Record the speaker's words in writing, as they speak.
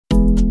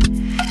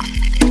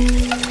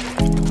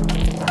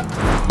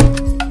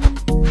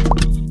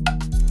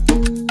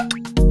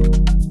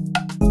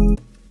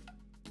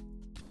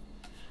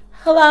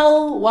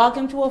Hello,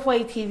 welcome to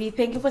Ofoe TV.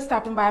 Thank you for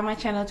stopping by my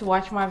channel to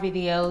watch my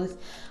videos.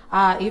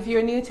 If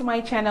you're new to my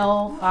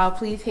channel,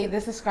 please hit the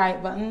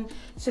subscribe button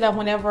so that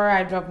whenever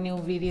I drop new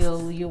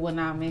video, you will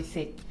not miss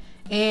it.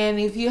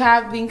 And if you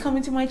have been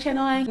coming to my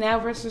channel and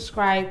never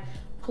subscribed,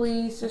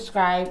 please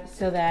subscribe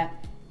so that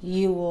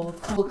you will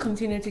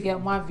continue to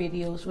get my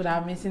videos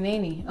without missing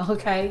any.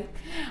 Okay,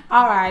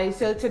 all right,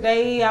 so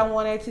today I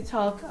wanted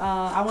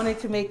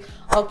to make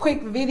a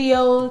quick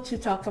video to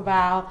talk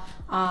about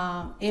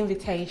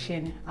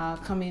invitation,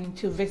 coming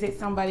to visit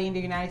somebody in the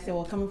United States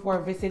or coming for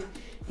a visit,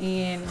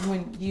 and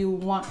when you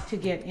want to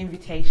get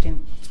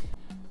invitation.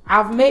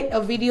 I've made a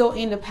video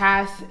in the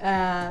past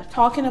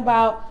talking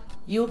about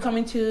you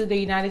coming to the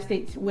United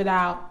States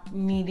without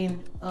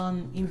needing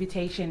an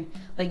invitation.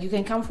 Like, you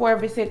can come for a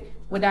visit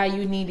without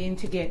you needing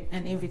to get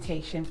an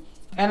invitation,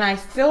 and I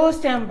still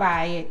stand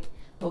by it.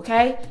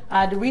 Okay,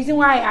 the reason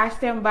why I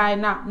stand by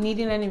not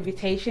needing an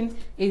invitation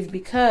is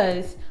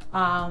because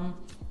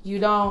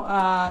your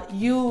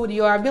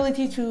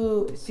ability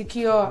to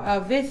secure a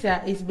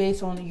visa is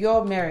based on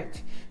your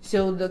merit.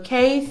 So the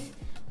case,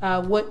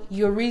 what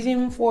your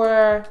reason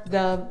for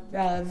the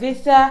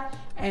visa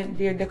and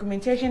the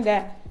documentation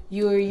that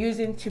you're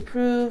using to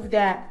prove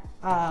that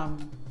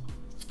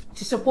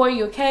to support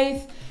your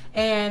case,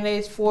 and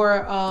it's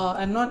for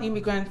a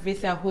non-immigrant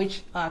visa,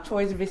 which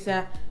tourist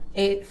visa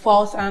it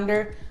falls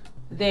under,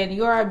 then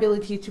your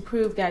ability to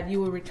prove that you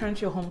will return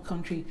to your home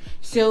country.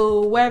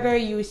 So whether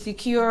you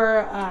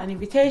secure an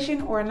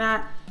invitation or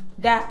not,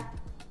 that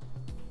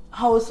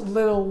holds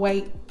little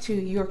weight to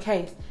your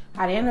case.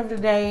 At the end of the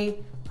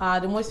day,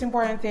 the most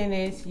important thing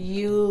is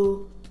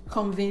you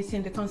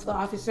convincing the consular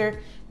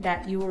officer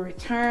that you will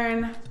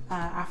return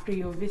after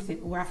your visit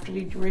or after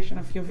the duration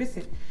of your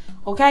visit.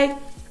 Okay,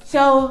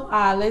 so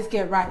let's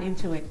get right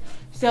into it.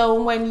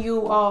 So when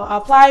you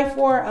apply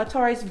for a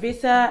tourist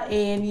visa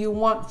and you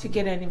want to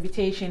get an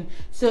invitation,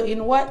 so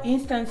in what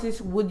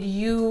instances would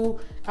you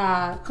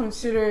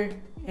consider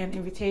an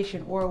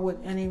invitation, or would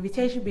an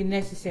invitation be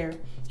necessary?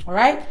 All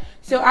right,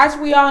 so as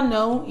we all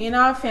know, in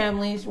our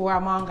families or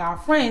among our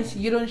friends,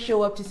 you don't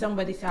show up to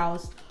somebody's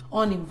house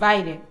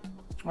uninvited.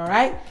 All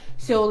right,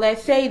 so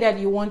let's say that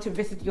you want to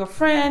visit your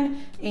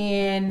friend,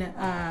 and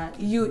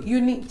you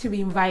need to be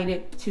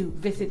invited to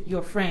visit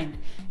your friend.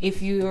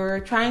 If you're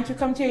trying to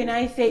come to the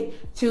United States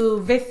to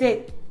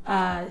visit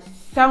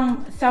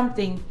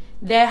something,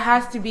 there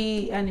has to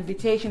be an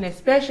invitation,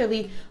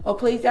 especially a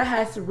place that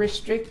has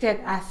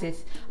restricted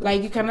access.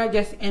 Like, you cannot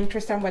just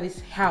enter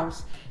somebody's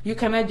house. You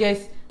cannot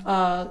just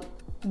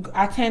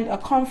attend a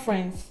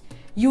conference.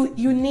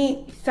 You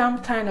need some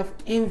kind of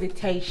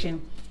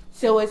invitation.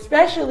 So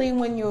especially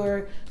when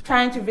you're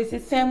trying to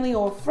visit family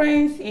or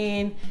friends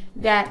and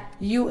that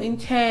you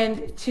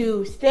intend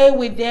to stay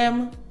with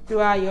them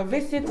throughout your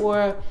visit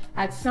or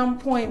at some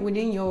point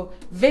within your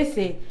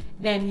visit,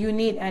 then you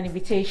need an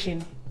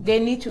invitation. They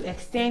need to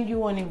extend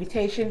you an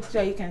invitation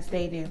so you can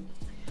stay there.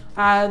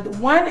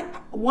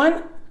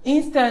 One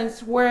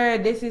instance where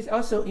this is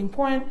also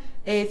important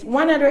is,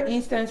 one other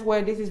instance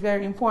where this is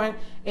very important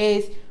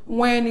is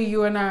when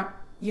you are not,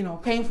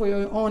 paying for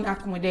your own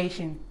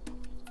accommodation.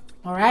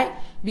 All right,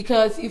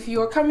 because if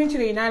you're coming to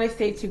the United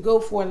States to go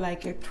for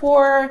like a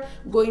tour,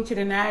 going to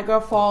the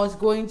Niagara Falls,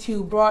 going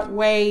to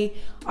Broadway,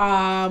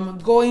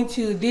 going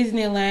to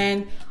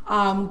Disneyland,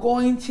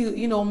 going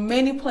to,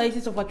 many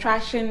places of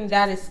attraction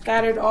that is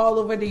scattered all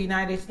over the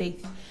United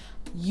States,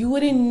 you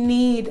wouldn't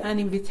need an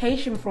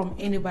invitation from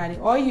anybody.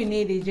 All you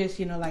need is just,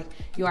 like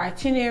your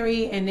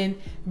itinerary, and then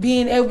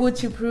being able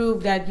to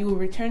prove that you will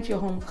return to your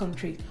home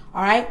country.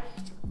 All right,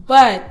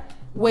 but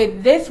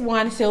with this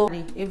one, so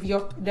if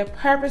the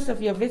purpose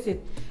of your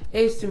visit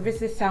is to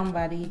visit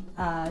somebody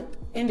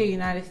in the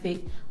United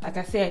States, like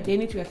I said, they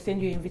need to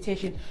extend you an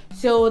invitation.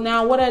 So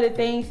now, what are the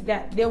things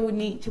that they would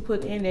need to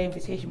put in the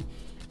invitation?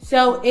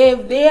 So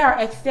if they are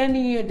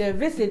extending you the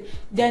visit,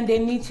 then they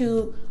need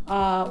to,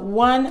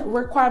 one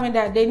requirement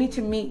that they need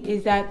to meet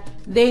is that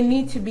they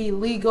need to be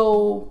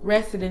legal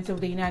residents of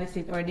the United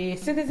States, or they're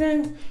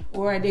citizens,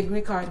 or they're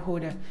green card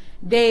holder.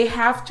 They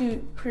have to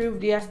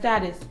prove their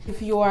status.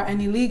 If you are an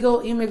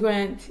illegal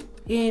immigrant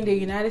in the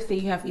United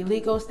States, you have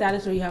illegal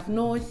status, or you have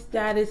no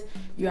status,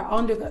 you are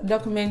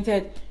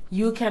undocumented,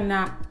 you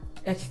cannot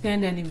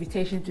extend an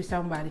invitation to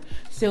somebody.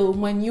 So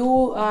when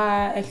you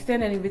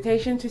extend an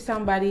invitation to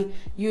somebody,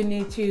 you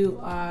need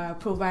to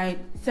provide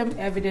some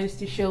evidence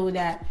to show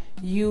that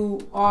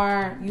you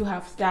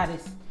have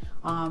status,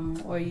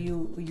 or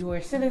you're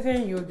a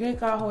citizen, you're a green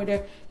card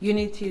holder. You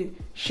need to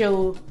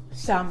show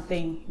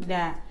something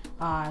that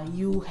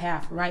you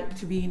have right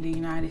to be in the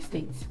United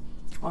States.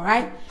 All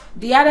right,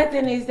 the other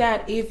thing is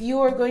that if you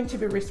are going to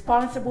be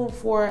responsible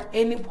for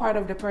any part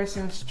of the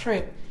person's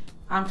trip,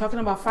 I'm talking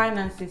about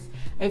finances.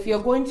 If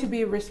you're going to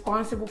be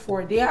responsible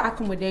for their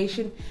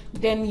accommodation,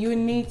 then you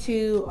need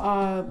to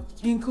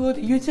include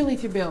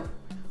utility bill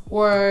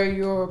or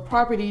your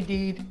property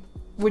deed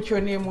with your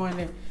name on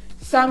it.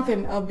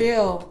 Something, a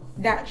bill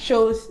that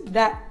shows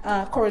that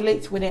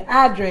correlates with the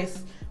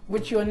address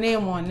with your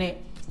name on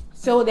it.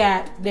 so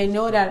that they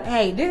know that,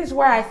 hey, this is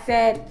where I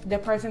said the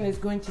person is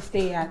going to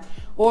stay at.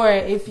 Or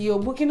if you're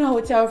booking a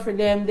hotel for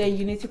them, then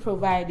you need to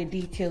provide the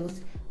details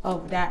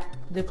of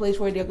the place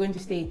where they're going to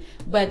stay.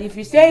 But if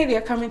you say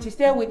they're coming to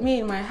stay with me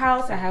in my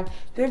house, I have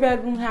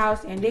 3-bedroom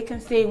house, and they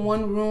can stay in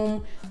one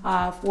room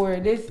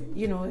for this,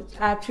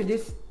 up to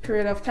this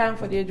period of time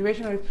for the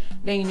duration of,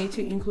 then you need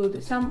to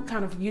include some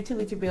kind of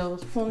utility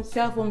bills,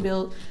 cell phone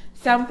bill,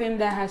 something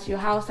that has your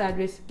house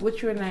address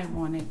with your name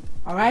on it.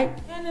 All right,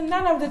 and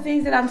none of the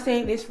things that I'm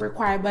saying is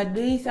required, but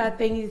these are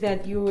things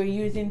that you are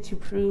using to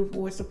prove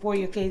or support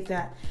your case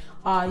that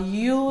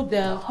you,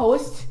 the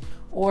host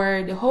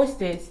or the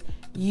hostess,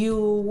 you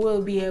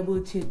will be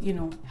able to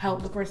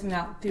help the person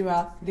out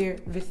throughout their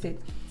visit.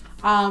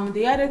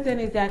 The other thing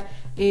is that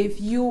if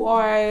you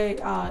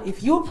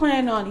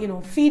plan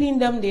on feeding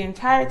them the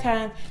entire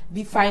time,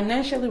 be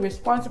financially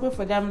responsible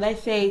for them.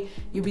 Let's say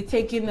you'll be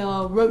taking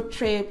a road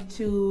trip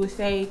to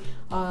say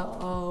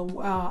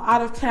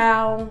out of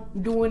town,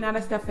 doing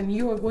other stuff, and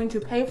you are going to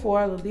pay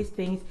for all of these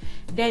things,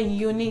 then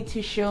you need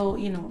to show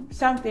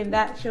something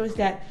that shows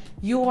that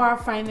you are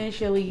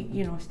financially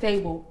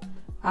stable.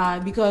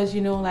 Because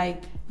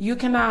you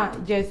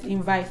cannot just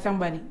invite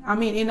somebody. I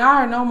mean, in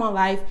our normal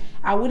life,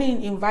 I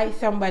wouldn't invite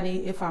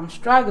somebody if I'm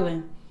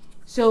struggling.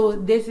 So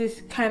this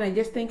is kind of,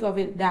 just think of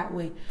it that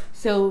way.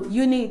 So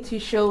you need to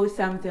show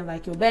something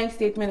like your bank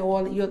statement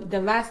or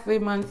the last 3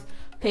 months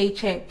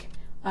paycheck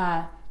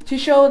to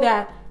show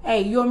that,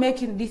 hey, you're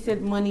making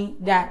decent money,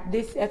 that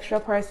this extra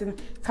person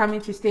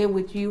coming to stay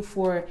with you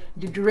for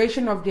the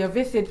duration of their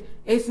visit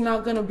is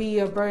not going to be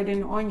a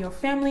burden on your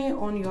family,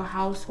 on your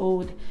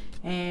household,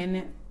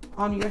 and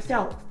on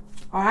yourself.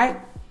 All right,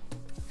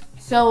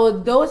 so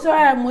those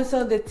are most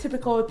of the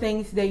typical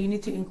things that you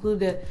need to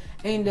include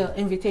in the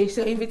invitation.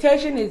 So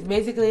invitation is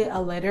basically a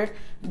letter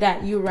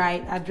that you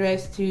write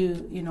addressed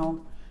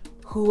to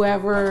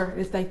whoever,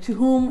 it's like to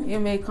whom it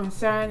may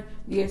concern,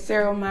 dear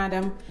sir or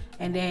madam,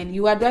 and then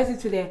you address it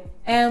to the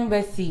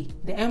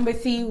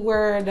embassy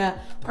where the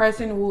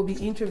person will be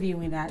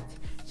interviewing at.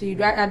 So you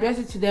address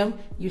it to them,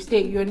 you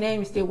state your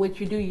name, you state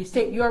what you do, you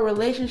state your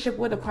relationship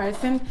with the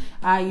person,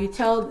 you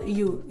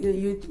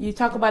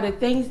talk about the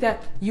things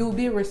that you'll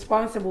be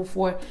responsible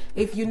for.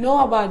 If you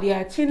know about the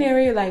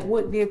itinerary, like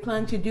what they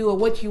plan to do or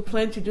what you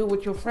plan to do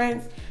with your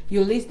friends,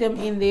 you list them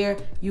in there.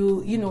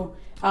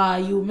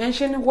 You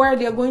mention where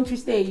they're going to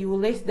stay, you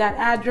list that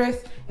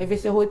address. If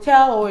it's a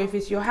hotel or if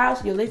it's your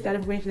house, you list that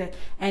information there.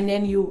 And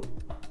then you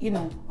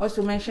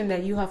also mention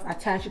that you have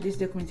attached this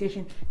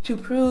documentation to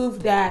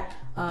prove that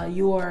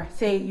you are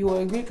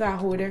a green card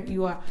holder,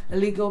 you are a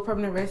legal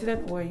permanent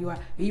resident, or you are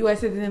a U.S.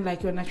 citizen,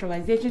 like your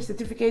naturalization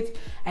certificate.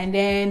 And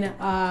then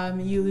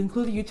you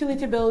include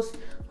utility bills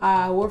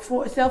or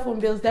cell phone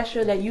bills that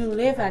show that you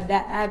live at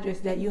that address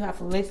that you have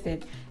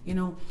listed,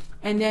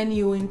 And then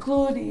you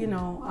include,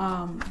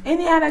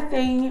 any other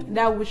thing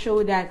that would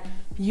show that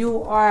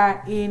you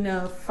are in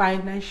a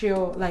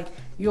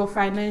you're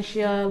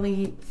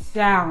financially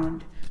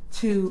sound,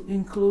 to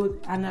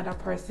include another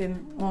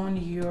person on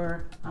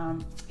your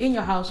in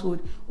your household,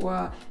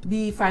 or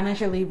be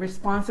financially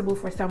responsible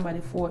for somebody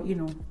for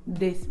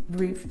this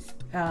brief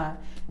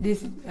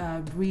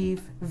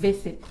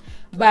visit.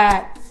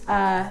 But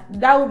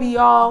that will be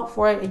all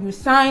for it. And you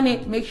sign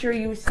it. Make sure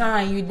you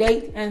sign. You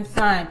date and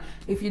sign.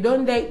 If you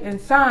don't date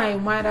and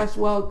sign, might as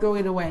well throw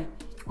it away.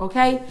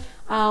 Okay.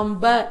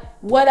 But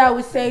what I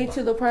would say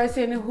to the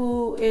person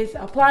who is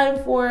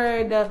applying for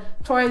the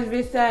tourist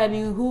visa and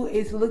who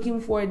is looking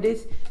for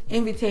this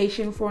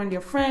invitation from their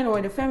friend or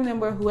the family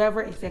member,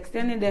 whoever is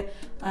extending the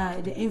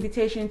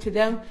invitation to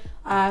them,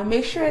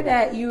 make sure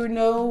that you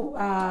know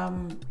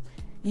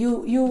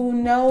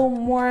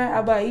more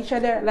about each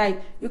other. Like,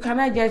 you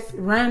cannot just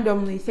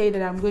randomly say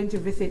that I'm going to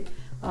visit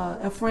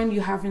a friend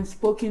you haven't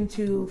spoken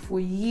to for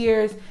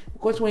years,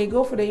 because when you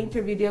go for the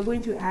interview, they're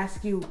going to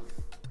ask you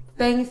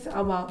things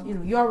about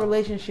your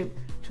relationship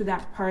to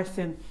that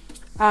person.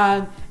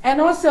 And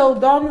also,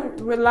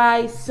 don't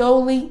rely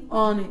solely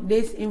on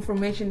this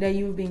information that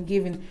you've been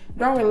given.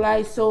 Don't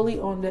rely solely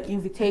on the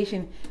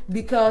invitation,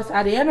 because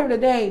at the end of the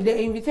day, the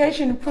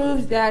invitation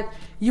proves that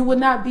you will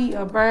not be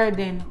a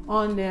burden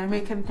on the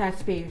American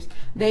taxpayers.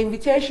 The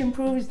invitation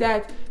proves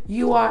that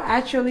you are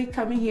actually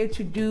coming here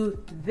to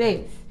do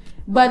this,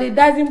 but it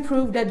doesn't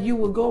prove that you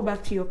will go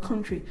back to your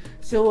country.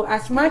 So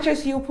as much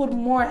as you put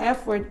more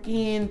effort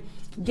in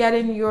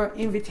getting your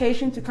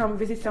invitation to come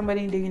visit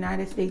somebody in the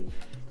United States,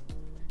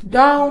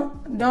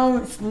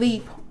 don't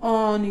sleep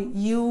on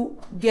you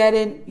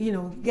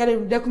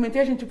getting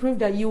documentation to prove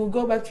that you will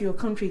go back to your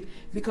country.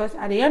 Because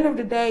at the end of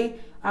the day,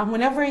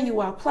 whenever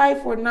you apply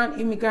for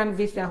non-immigrant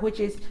visa,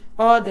 which is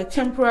all the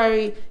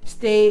temporary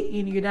stay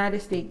in the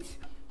United States,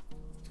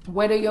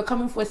 whether you're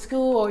coming for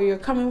school or you're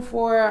coming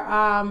for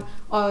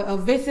a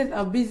visit,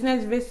 a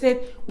business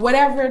visit,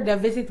 whatever the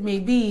visit may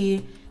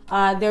be,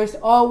 there's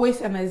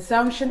always an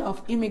assumption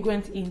of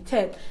immigrant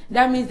intent.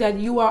 That means that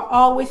you are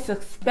always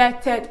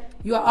suspected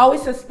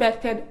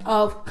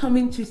of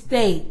coming to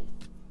stay.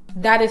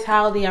 That is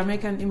how the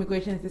American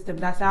immigration system,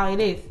 that's how it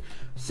is.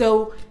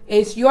 So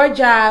it's your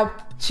job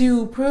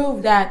to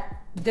prove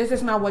that this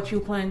is not what you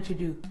plan to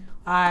do.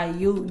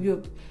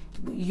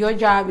 Your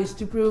job is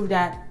to prove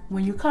that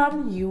when you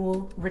come, you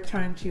will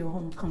return to your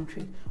home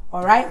country.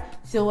 All right.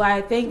 So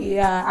I think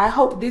I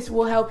hope this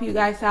will help you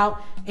guys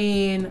out.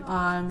 And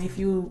if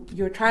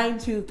you're trying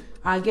to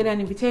get an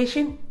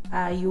invitation,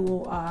 you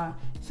will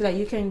so that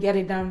you can get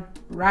it done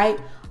right.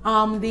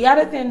 The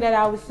other thing that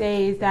I would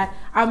say is that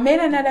I made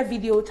another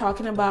video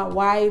talking about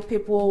why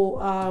people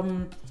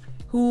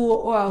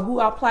who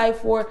apply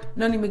for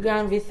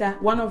non-immigrant visa,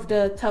 one of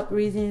the top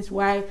reasons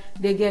why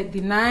they get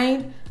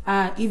denied,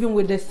 even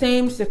with the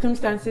same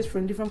circumstances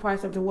from different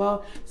parts of the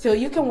world. So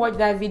you can watch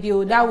that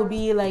video. That would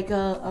be like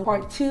a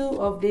part 2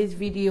 of this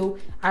video.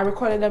 I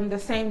recorded them the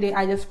same day.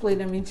 I just played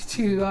them into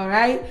 2. All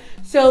right,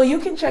 so you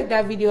can check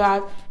that video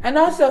out. And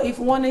also, if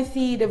you want to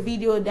see the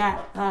video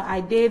that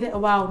I did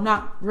about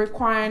not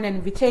requiring an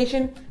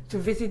invitation to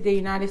visit the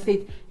United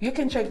States, you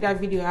can check that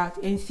video out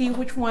and see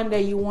which one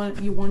that you want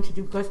to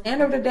do, because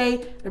end of the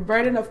day, the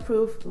burden of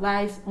proof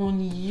lies on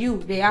you,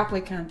 the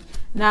applicant,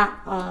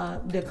 not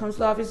the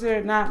consular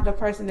officer, not the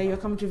person that you're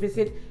coming to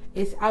visit.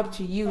 It's up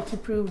to you to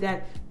prove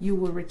that you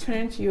will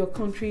return to your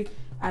country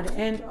at the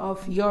end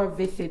of your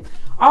visit.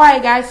 All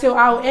right, guys, so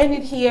I'll end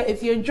it here.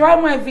 If you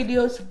enjoy my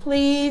videos,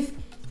 please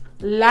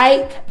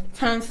like,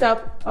 thumbs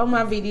up on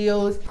my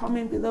videos,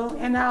 comment below,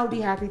 and I'll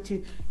be happy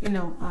to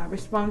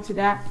respond to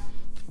that.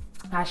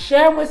 I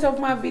share most of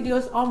my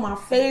videos on my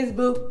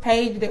Facebook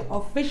page, the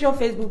official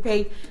Facebook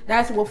page.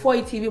 That's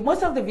Wofoi TV.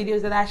 Most of the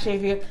videos that I share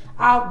here,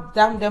 I'll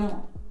dump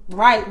them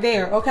right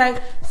there. Okay,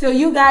 so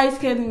you guys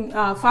can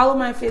follow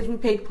my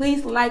Facebook page.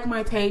 Please like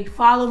my page,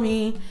 follow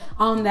me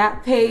on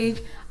that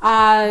page.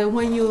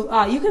 When you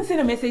can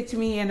send a message to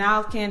me and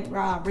I can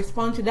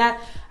respond to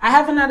that. I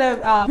have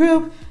another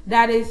group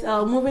that is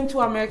Moving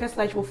to America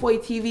 /Wofoi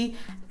TV.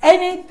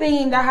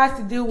 Anything that has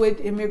to do with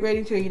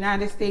immigrating to the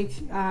United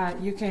States,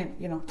 you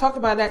can talk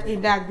about that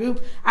in that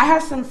group. I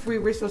have some free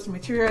resource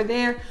material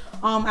there.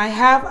 I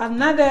have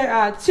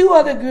another 2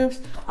 other groups.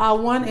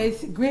 One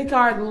is Green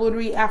Card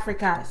Lottery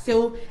Africa.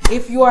 So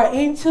if you are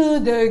into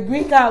the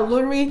Green Card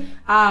Lottery,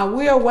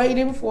 we are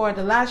waiting for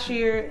the last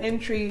year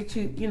entry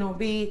to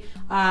be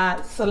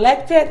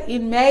selected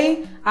in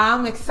May.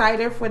 I'm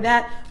excited for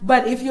that.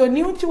 But if you're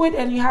new to it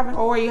and you haven't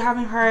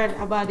heard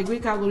about the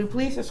Green Card Lottery,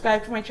 please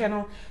subscribe to my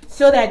channel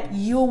so that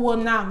you will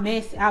not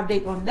miss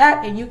update on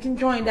that, and you can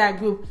join that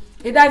group.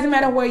 It doesn't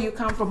matter where you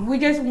come from. We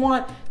just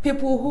want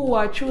people who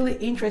are truly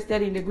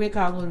interested in the Green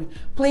Card Lottery.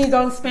 Please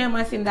don't spam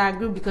us in that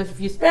group, because if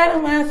you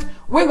spam us,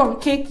 we're going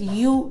to kick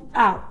you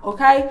out,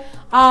 okay?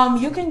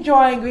 You can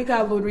join Green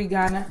Card Lottery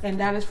Ghana, and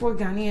that is for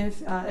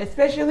Ghanaians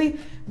especially,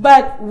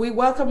 but we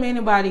welcome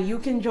anybody. You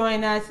can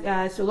join us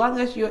so long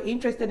as you're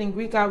interested in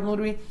Green Card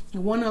Lottery, you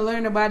want to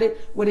learn about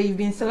it, whether you've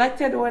been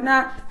selected or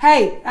not.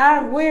 Hey,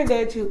 we're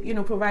there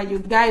to provide you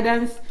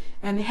guidance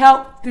and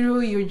help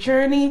through your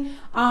journey.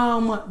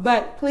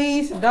 But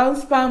please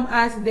don't spam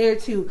us there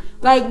too.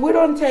 Like, we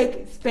don't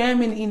take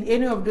spamming in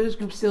any of those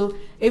groups. So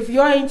if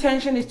your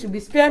intention is to be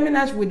spamming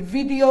us with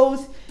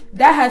videos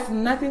that has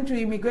nothing to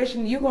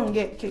immigration, you're gonna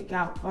get kicked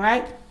out. All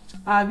right.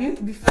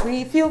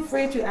 Feel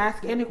free to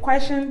ask any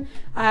question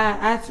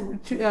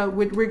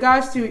with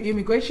regards to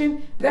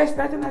immigration. There's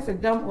nothing that's a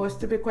dumb or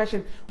stupid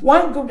question.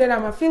 One group that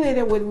I'm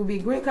affiliated with will be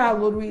Green Card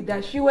Lottery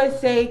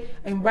USA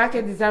in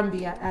bracket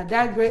Zambia.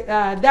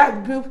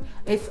 That group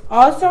is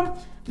awesome.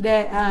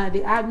 The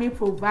admin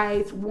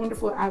provides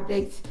wonderful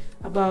updates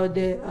about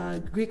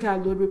the Green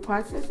Card Lottery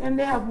process, and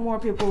they have more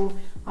people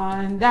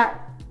on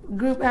that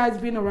group. Has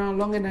been around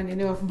longer than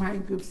any of my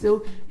groups,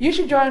 so you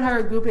should join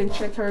her group and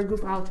check her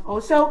group out.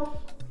 Also,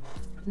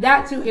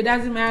 that too, it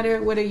doesn't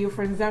matter whether you're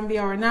from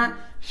Zambia or not,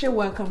 she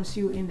welcomes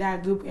you in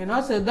that group. And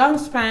also, don't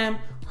spam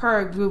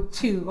her group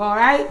too. All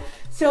right,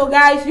 so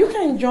guys, you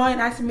can join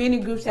as many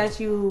groups as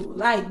you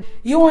like.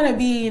 You want to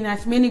be in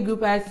as many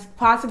groups as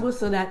possible,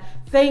 so that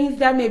things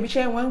that may be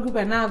shared in one group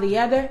and not the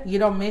other, you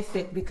don't miss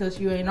it, because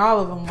you're in all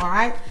of them. All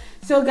right,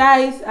 so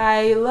guys,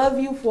 I love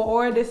you for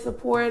all the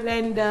support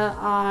and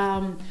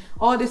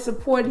all the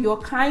support, your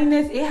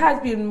kindness. It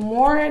has been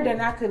more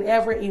than I could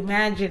ever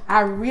imagine.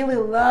 I really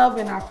love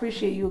and I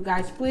appreciate you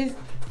guys. Please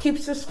keep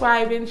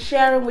subscribing,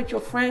 sharing with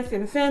your friends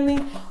and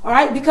family. All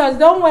right, because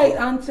don't wait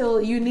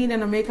until you need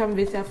an American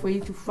visa for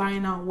you to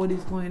find out what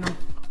is going on.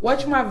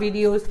 Watch my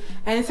videos,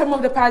 and some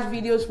of the past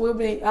videos will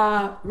be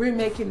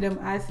remaking them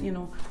as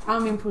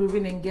I'm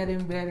improving and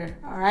getting better.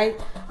 All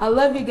right, I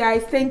love you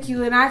guys. Thank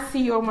you, and I'll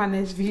see you on my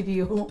next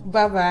video.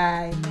 Bye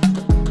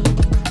bye.